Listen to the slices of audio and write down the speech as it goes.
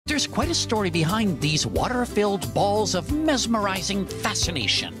There's quite a story behind these water-filled balls of mesmerizing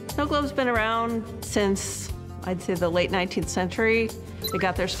fascination. Snow globes been around since, I'd say, the late 19th century. They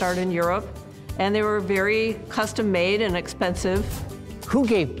got their start in Europe, and they were very custom-made and expensive. Who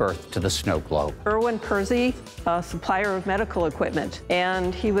gave birth to the snow globe? Irwin Kersey, a supplier of medical equipment,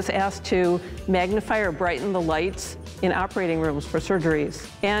 and he was asked to magnify or brighten the lights in operating rooms for surgeries.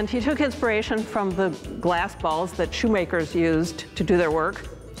 And he took inspiration from the glass balls that shoemakers used to do their work,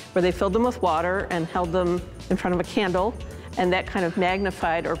 where they filled them with water and held them in front of a candle, and that kind of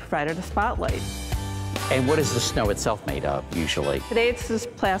magnified or provided a spotlight. And what is the snow itself made of, usually? Today it's this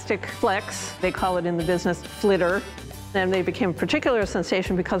plastic flex. They call it in the business flitter. And they became a particular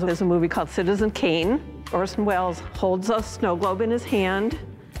sensation because there's a movie called Citizen Kane. Orson Welles holds a snow globe in his hand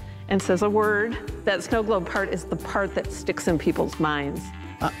and says a word. That snow globe part is the part that sticks in people's minds.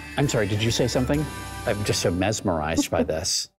 I'm sorry, did you say something? I'm just so mesmerized by this.